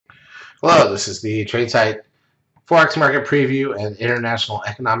Hello, this is the Trade Site Forex Market Preview and International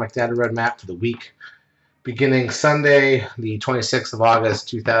Economic Data Roadmap for the week beginning Sunday, the 26th of August,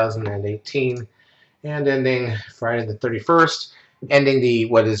 2018, and ending Friday the 31st, ending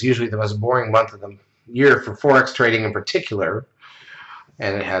what is usually the most boring month of the year for Forex trading in particular,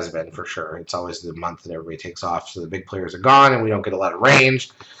 and it has been for sure. It's always the month that everybody takes off, so the big players are gone, and we don't get a lot of range.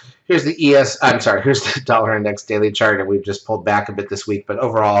 Here's the here's the dollar index daily chart, and we've just pulled back a bit this week, but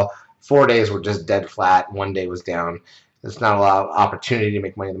overall, 4 days were just dead flat. 1 day was down. There's not a lot of opportunity to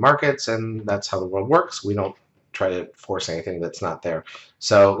make money in the markets, and that's how the world works. We don't try to force anything that's not there.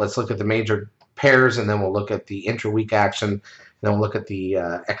 So let's look at the major pairs, and then we'll look at the intra-week action, and then we'll look at the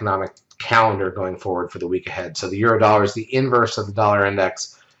economic calendar going forward for the week ahead. So the euro dollar is the inverse of the dollar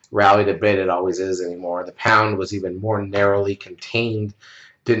index, rallied a bit. It always is anymore. The pound was even more narrowly contained,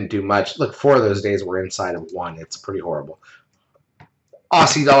 didn't do much. Look, 4 of those days were inside of 1. It's pretty horrible.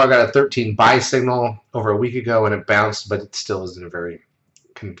 Aussie dollar got a 13 buy signal over a week ago and it bounced, but it still is in a very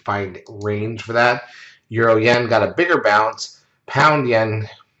confined range for that. Euro yen got a bigger bounce. Pound yen,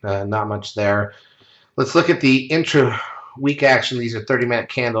 not much there. Let's look at the intra-week action. These are 30-minute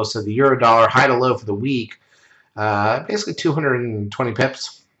candles. So the euro dollar high to low for the week, basically 220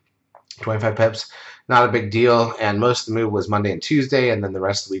 pips, 25 pips. Not a big deal. And most of the move was Monday and Tuesday, and then the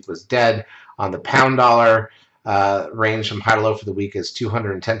rest of the week was dead. On the pound dollar, range from high to low for the week is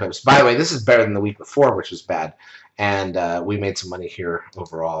 210 pips. By the way, this is better than the week before, which was bad. And we made some money here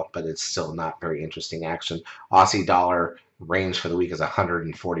overall, but it's still not very interesting action. Aussie dollar range for the week is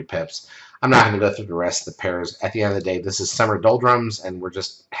 140 pips. I'm not going to go through the rest of the pairs. At the end of the day, this is summer doldrums, and we're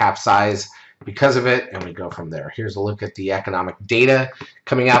just half size because of it, and we go from there. Here's a look at the economic data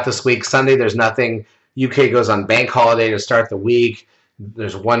coming out this week. Sunday, there's nothing. UK goes on bank holiday to start the week.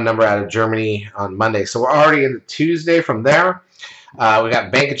 There's one number out of Germany on Monday. So we're already into Tuesday from there. We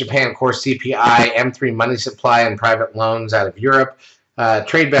got Bank of Japan core CPI, M3 money supply and private loans out of Europe.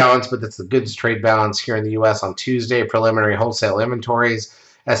 Trade balance, but that's the goods trade balance here in the U.S. on Tuesday. Preliminary wholesale inventories,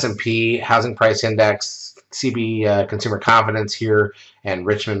 S&P housing price index, CB consumer confidence here, and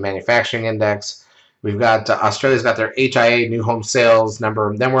Richmond manufacturing index. We've got Australia's got their HIA new home sales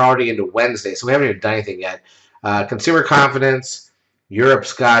number. Then we're already into Wednesday, so we haven't even done anything yet. Consumer confidence.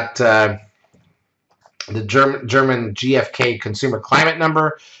 Europe's got the German GfK consumer climate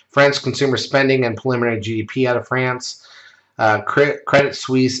number, French consumer spending and preliminary GDP out of France, Credit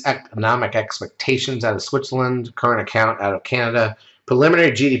Suisse economic expectations out of Switzerland, current account out of Canada,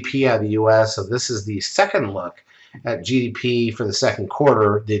 preliminary GDP out of the US. So this is the second look at GDP for the second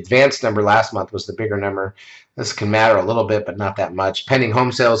quarter. The advanced number last month was the bigger number. This can matter a little bit, but not that much. Pending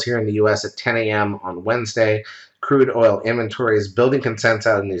home sales here in the US at 10 a.m. on Wednesday. Crude oil inventories, building consents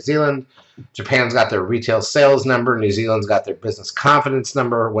out of New Zealand. Japan's got their retail sales number. New Zealand's got their business confidence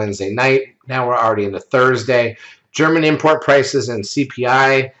number Wednesday night. Now we're already into Thursday. German import prices and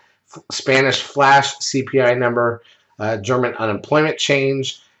CPI. Spanish flash CPI number. German unemployment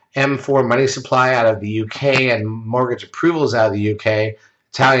change. M4 money supply out of the UK and mortgage approvals out of the UK.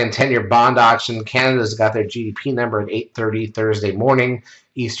 Italian 10-year bond auction. Canada's got their GDP number at 8:30 Thursday morning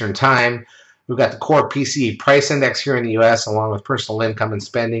Eastern Time. We've got the core PCE price index here in the U.S., along with personal income and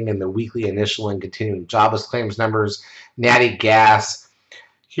spending, and the weekly initial and continuing jobless claims numbers. Natty gas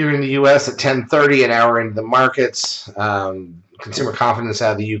here in the U.S. at 10:30, an hour into the markets. Consumer confidence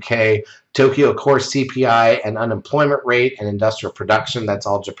out of the U.K. Tokyo core CPI and unemployment rate and industrial production. That's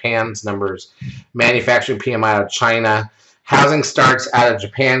all Japan's numbers. Manufacturing PMI out of China. Housing starts out of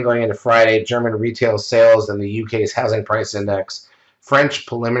Japan going into Friday. German retail sales and the U.K.'s housing price index. French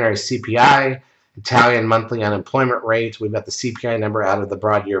preliminary CPI, Italian monthly unemployment rate. We've got the CPI number out of the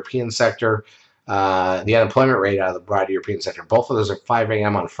broad European sector, the unemployment rate out of the broad European sector. Both of those are 5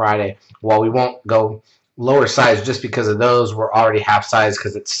 a.m. on Friday. While we won't go lower size just because of those, we're already half size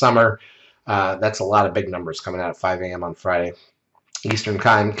because it's summer. That's a lot of big numbers coming out at 5 a.m. on Friday Eastern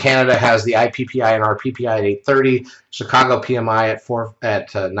Time. Canada has the IPPI and RPPI at 8:30, Chicago PMI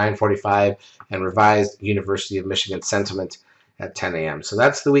at 9:45, and revised University of Michigan sentiment at 10 a.m. So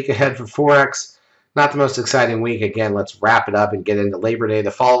that's the week ahead for Forex. Not the most exciting week. Again, let's wrap it up and get into Labor Day.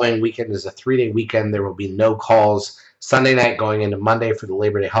 The following weekend is a 3-day weekend. There will be no calls Sunday night going into Monday for the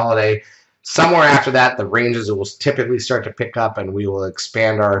Labor Day holiday. Somewhere after that, the ranges will typically start to pick up, and we will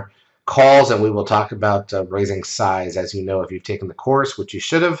expand our calls, and we will talk about raising size, as you know, if you've taken the course, which you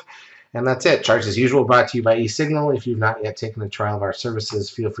should have. And that's it. Charts as usual brought to you by eSignal. If you've not yet taken a trial of our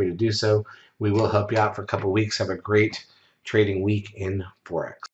services, feel free to do so. We will help you out for a couple of weeks. Have a great trading week in Forex.